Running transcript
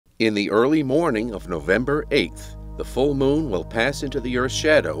In the early morning of November 8th, the full moon will pass into the Earth's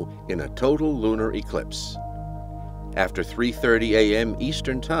shadow in a total lunar eclipse. After 3:30 a.m.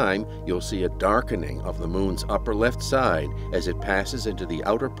 Eastern Time, you'll see a darkening of the moon's upper left side as it passes into the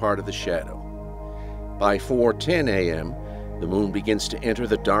outer part of the shadow. By 4:10 a.m., the moon begins to enter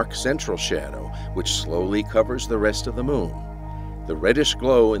the dark central shadow, which slowly covers the rest of the moon. The reddish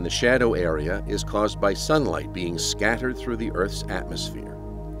glow in the shadow area is caused by sunlight being scattered through the Earth's atmosphere.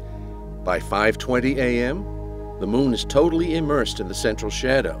 By 5:20 a.m., the moon is totally immersed in the central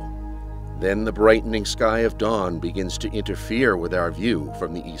shadow. Then the brightening sky of dawn begins to interfere with our view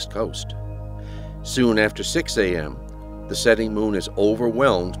from the east coast. Soon after 6 a.m., the setting moon is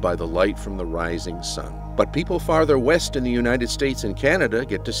overwhelmed by the light from the rising sun. But people farther west in the United States and Canada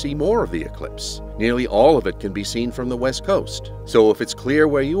get to see more of the eclipse. Nearly all of it can be seen from the west coast. So if it's clear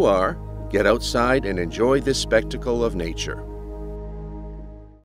where you are, get outside and enjoy this spectacle of nature.